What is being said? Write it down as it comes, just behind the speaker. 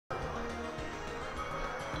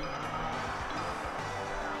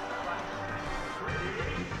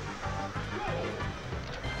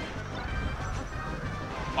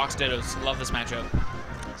Fox Dittos. Love this matchup.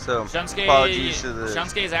 So, Shunsuke, apologies to the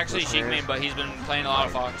Shunsuke is actually Sheik main, but he's been playing a lot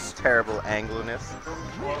of Fox. Terrible Anglo-ness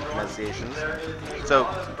pronunciations. So,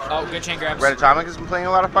 oh, good chain grabs. Red Atomic has been playing a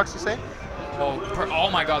lot of Fox, you say? Oh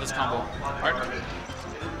my god, this combo.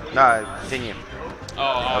 No, continue.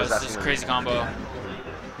 Oh, this is crazy combo.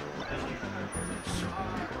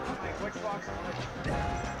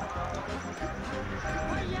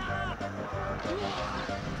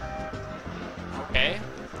 Okay.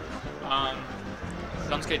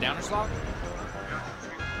 Shunsuke downer slot?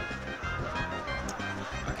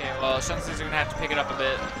 Okay, well, Shunsuke's gonna have to pick it up a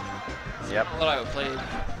bit. Yep. What I would play.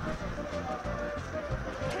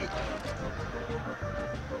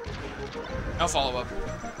 No follow-up.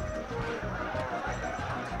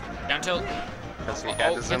 Down tilt.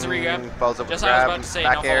 Gets a re-grab. Falls up Just with what I was grab, about to say,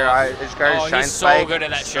 back no air, edge guard, shine he's spike. so good at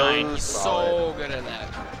that shine. He's solid. so good at that.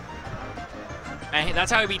 And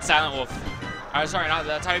that's how he beat Silent Wolf. Sorry,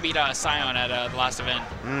 that's how he beat Scion at the last event.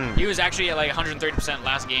 He was actually at like 130%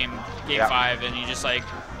 last game, game 5, and he just like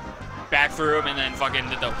back through him and then fucking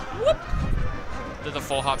did the whoop, did the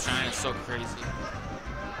full hop shine. It's so crazy.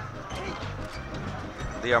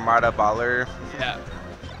 The Armada baller. Yeah.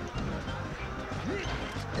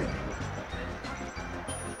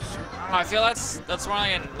 I feel that's more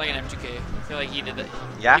like an M2K. I feel like he did that.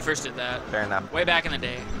 Yeah. He first did that. Fair enough. Way back in the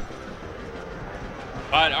day.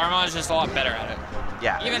 But Armada's just a lot better at it.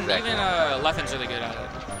 Yeah. Even exactly. Leffen's really good at it.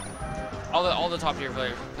 All the top tier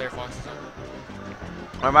player Foxes.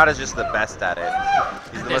 Armada's just the best at it.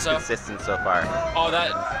 He's the most consistent so far. Oh,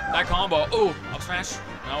 that combo. Ooh, up smash.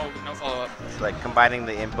 No follow up. It's like combining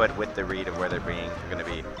the input with the read of where they're gonna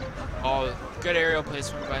be. Oh, good aerial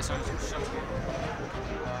placement by some.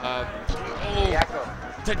 Oh,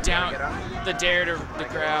 the dare to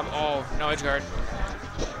grab. Oh, no edge guard.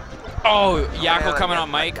 Oh, Yakko coming on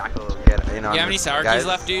mic. You have any sour keys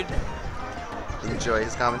left, dude? Enjoy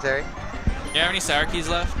his commentary. You have any sour keys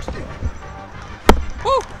left?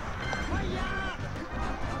 Woo!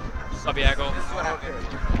 What's up, Yakko?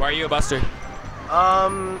 Why are you a buster?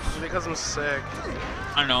 Because I'm sick.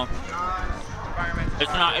 I don't know.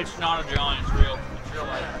 It's not a drawing, it's real. It's real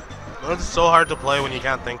life. It's so hard to play when you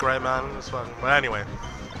can't think right, man. It's fun. But anyway.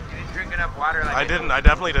 You didn't drink enough water like I didn't. I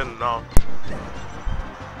definitely didn't, no.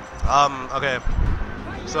 Okay.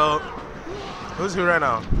 So, who's who right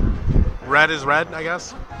now? Red is red, I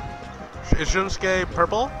guess? Is Shunsuke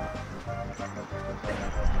purple?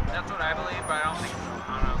 That's what I believe, but I don't think so. I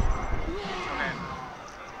don't know. Okay.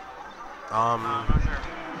 I'm not sure.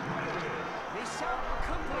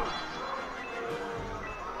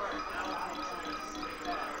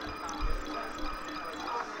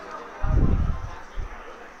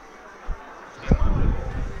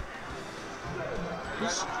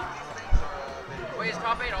 Wait, is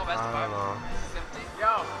top 8 all best of 5? I don't know.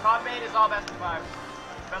 Yo, top 8 is all best of 5.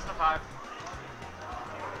 Best of 5.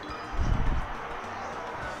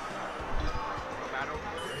 Battle.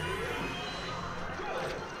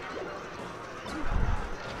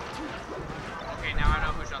 Okay, now I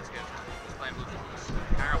know who Shunsuke is. He's playing Blue Blues.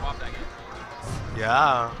 I gotta whop that game.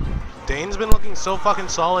 Yeah. Dane's been looking so fucking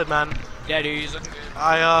solid, man. Yeah, dude, he's looking good.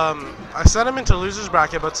 I sent him into losers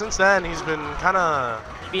bracket, but since then he's been kind of.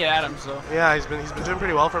 He beat Adam, so. Yeah, he's been doing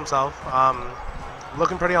pretty well for himself.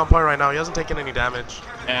 Looking pretty on point right now. He hasn't taken any damage.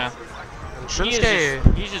 Yeah. And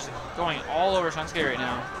Shunsuke. He's just going all over Shunsuke right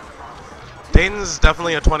now. Dane's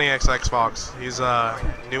definitely a 20xx Fox. He's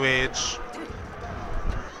new age.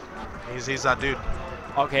 He's that dude.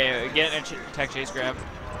 Okay, get a tech chase grab.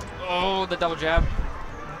 Oh, the double jab.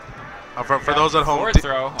 For those at home, Forward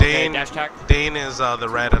throw. Okay, Dane, dash attack. Dane is the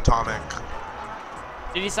red atomic.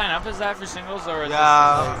 Did he sign up as that for singles or? Yeah,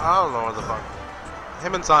 I don't know what the fuck.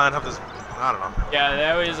 Him and Zion have this. I don't know. Yeah, they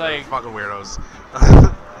always like fucking weirdos.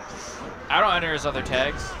 I don't enter his other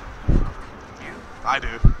tags. I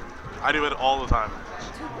do. I do it all the time.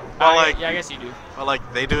 Well, like yeah, I guess you do. But like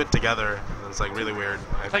they do it together, and it's like really weird.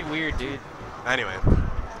 It's like weird, dude. Anyway.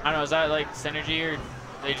 I don't know. Is that like synergy or are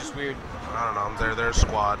they just weird? I don't know. They're a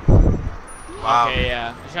squad. Wow. Okay,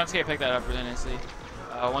 yeah. Shunsuke picked that up really nicely.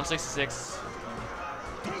 166.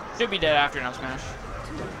 Should be dead after an up smash.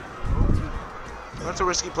 That's a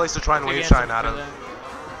risky place to try and wave shine out of.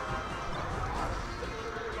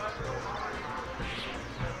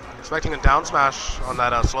 Expecting a down smash on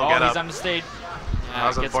that slow get up. Oh, he's on the stage. Yeah, that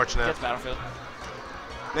was unfortunate. Gets Battlefield.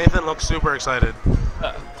 Nathan looks super excited.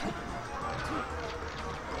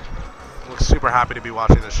 Looks super happy to be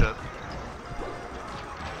watching this shit.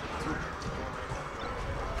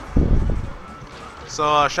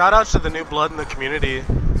 So shout outs to the new blood in the community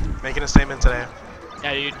making a statement today.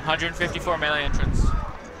 Yeah, dude, 154 melee entrants.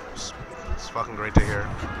 It's fucking great to hear.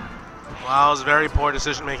 Wow, it was very poor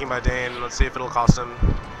decision making by Dane. Let's see if it'll cost him.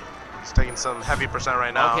 He's taking some heavy percent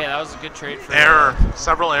right now. Okay, that was a good trade for error.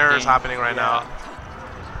 Several errors Dane. happening right now.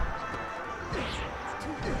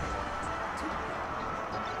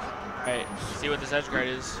 Alright, see what this edge guard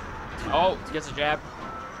is. Oh, gets a jab.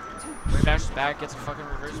 Dashes back, gets a fucking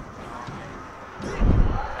reverse.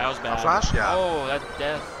 That was bad. Flash? Yeah. Oh, that's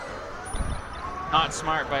death. Not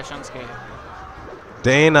smart by Shunsuke.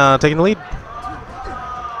 Dane taking the lead.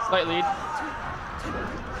 Slight lead.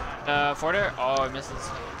 Forward air. Oh, it misses.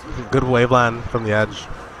 Good wave land from the edge.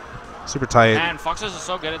 Super tight. Man, Foxers are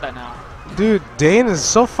so good at that now. Dude, Dane is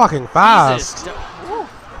so fucking fast. Jesus.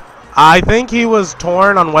 I think he was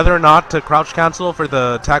torn on whether or not to crouch cancel for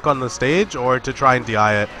the tech on the stage or to try and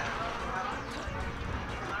DI it.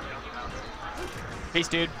 Peace,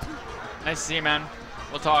 dude. Nice to see you, man.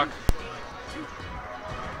 We'll talk.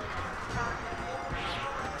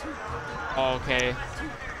 Okay.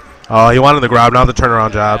 Oh, he wanted the grab, not the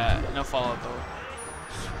turnaround jab. No follow-up, though.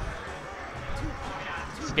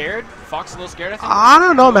 Scared? Fox a little scared, I think? I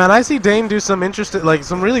don't know, man. I see Dane do some interesting, like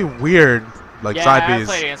some really weird, like side Yeah, Bs. I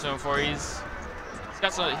played against him before. He's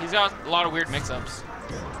got a lot of weird mix-ups.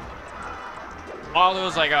 All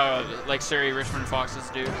those like Surrey, Richmond, Foxes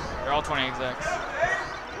do. They're all 20 execs.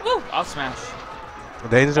 Woo! Up smash.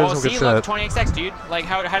 Dane's doing some see, good look, shit. 20 execs, dude. Like,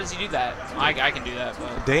 how does he do that? I can do that,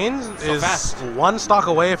 but Dane so is fast. one stock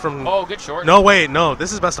away from. Oh, good short. No, wait, no.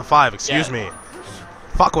 This is best of 5. Excuse Yeah. me.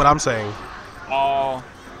 Fuck what I'm saying. Oh.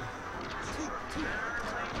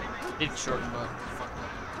 Did short, but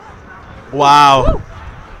fuck. Wow. Woo.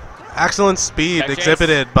 Excellent speed Back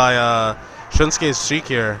exhibited by Shunsuke's Sheik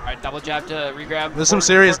here. Alright, double jab to regrab. There's some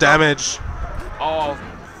serious damage. Oh,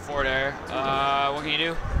 forward air. What can you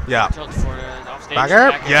do? Yeah. Tilt forward air, off stage. Back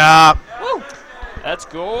air? Yeah. Woo! Let's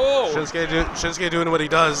go. Shunsuke doing what he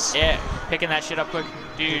does. Yeah, picking that shit up quick.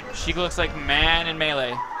 Dude, she looks like man in Melee.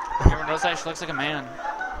 You ever notice that? She looks like a man.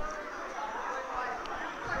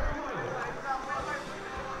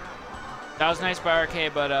 That was nice by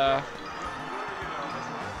RK, but I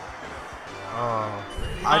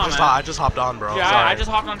just hopped on, bro. Yeah, Sorry. I just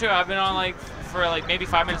hopped on too. I've been on for maybe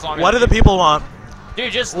 5 minutes longer. What do the people want?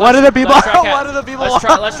 Dude, just what do the people? What do the people want?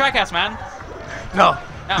 Let's try cast, man. No.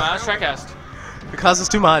 No, man, let's try cast. Because it's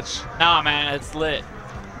too much. Nah, man, it's lit.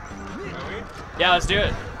 Yeah, let's do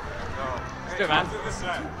it. Let's do it, man.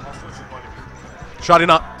 Shotty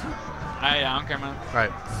not. I don't care, man.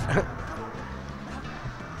 Right.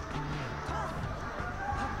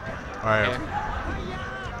 Alright.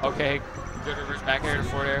 Okay. Good reverse back air to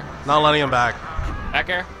forward air. Not letting him back. Back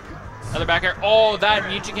air. Another back air. Oh, that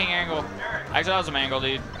Nietzsche King angle. Actually, that was a angle,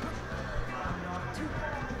 dude.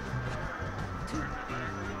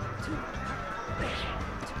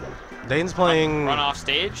 Dane's playing. Run off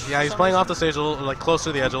stage? Yeah, he's playing off the stage a little, like close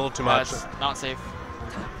to the edge a little too much. That's not safe.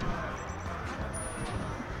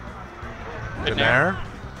 Good nair.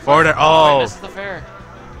 Forward air. Oh. He misses the fair.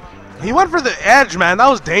 He went for the edge, man. That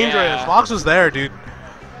was dangerous. Yeah. Fox was there, dude.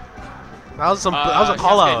 That was some. That was a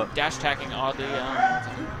call out. Dash tacking oddly.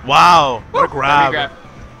 Wow. What a grab.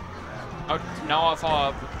 Oh, no, I'll follow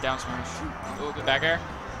up with down smash. Ooh, good back air.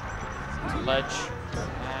 Ledge.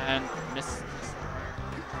 And miss.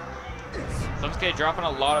 Shunsuke dropping a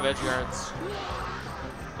lot of edge guards.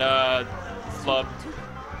 Flub.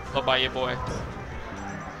 Flub by your boy.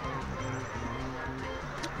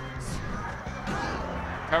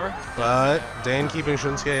 Cover. But Dane keeping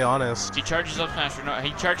Shunsuke honest. He charges up smash for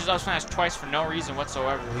he charges up smash twice for no reason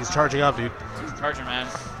whatsoever. He's charging up, dude. He's charging, man.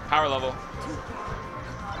 Power level.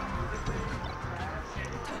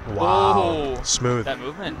 Wow. Ooh, smooth. That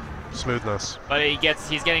movement. Smoothness. But he's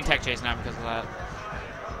getting tech chase now because of that.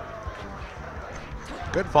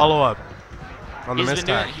 Good follow up on the He's been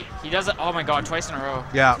mistake. doing, he does it. Oh my god, twice in a row.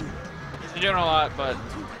 Yeah. He's been doing a lot, but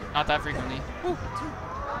not that frequently. Woo.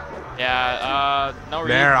 Yeah, no read.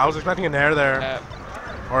 Nair. I was expecting a nair there. Yeah.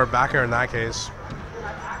 Or a back air in that case.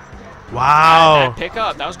 Wow. That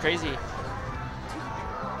pickup, that was crazy.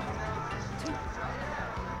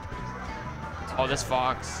 Oh, this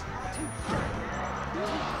Fox.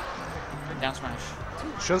 Down smash.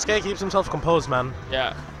 Shunsuke keeps himself composed, man.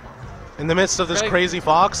 Yeah. In the midst of this Really? crazy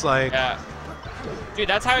Fox, like. Yeah. Dude,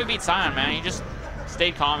 that's how he beat Sion, man. He just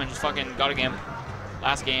stayed calm and just fucking got a game.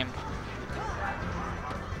 Last game.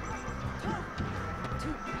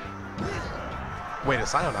 Wait, is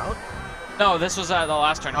Sion out? No, this was the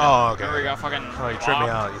last tournament. Oh, okay. Remember we got fucking. Oh, you tripped me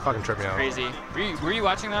out. You fucking tripped me out. Crazy. Were you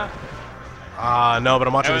watching that? No, but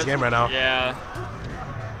I'm watching this game right now. Yeah.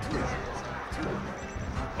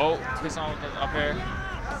 Oh, please don't up air.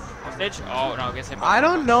 Stage? Oh, no, I guess I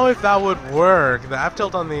don't know if that would work. The F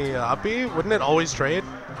tilt on the up B, wouldn't it always trade?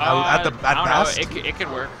 At best? It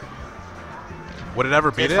could work. Would it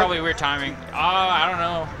ever beat it? It's probably weird timing. I don't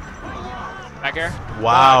know. Back air?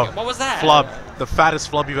 Wow. What was that? Flub. The fattest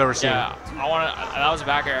flub you've ever seen. Yeah, that was a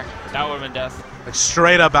back air. That would have been death. Like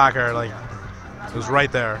straight up back air. Like, it was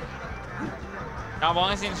right there. Now, I've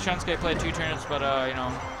only seen Shunsuke play 2 turns, but, you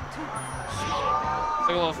know. It's like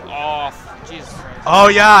a little off. Jesus Christ. Oh,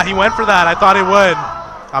 yeah, he went for that. I thought he would.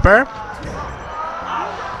 Up air?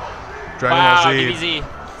 Dragon Wow, Ball Z.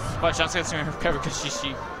 DBZ. But Shunsuke's going to recover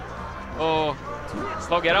Kashishi. Oh.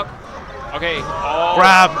 Slow get up. Okay. Oh.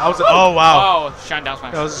 Grab. Oh, wow. Oh, shine down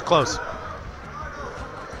smash. That was close.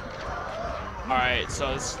 Alright,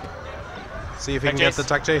 so it's. See if he can get the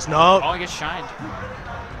tech chase. No. Oh, he gets shined.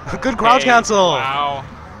 Good crouch cancel. Wow.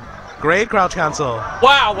 Great crouch cancel.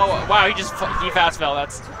 Wow, he fast fell.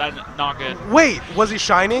 That's not good. Wait, was he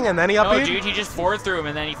shining and then he up No, dude, he just forward threw him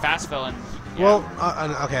and then he fast fell and. Yeah.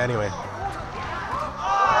 Well, okay, anyway.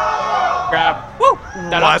 Grab. Woo!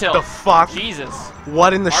 That What up tilt. the fuck? Jesus.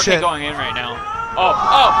 What in the RK shit? going in right now.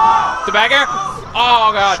 Oh, the back air.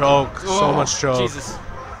 Oh god. Choke. So much choke. Jesus.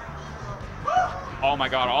 Oh my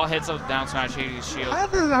god, all hits of down smash hit his shield. How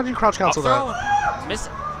do you crouch cancel that?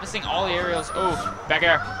 Missing all the aerials. Oh, back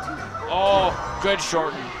air. Oh, good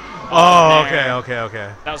shorten. Oh,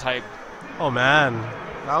 okay. That was hype. Oh man,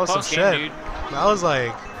 that was Close some game, shit. dude. That was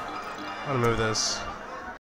like, I'm gonna move this.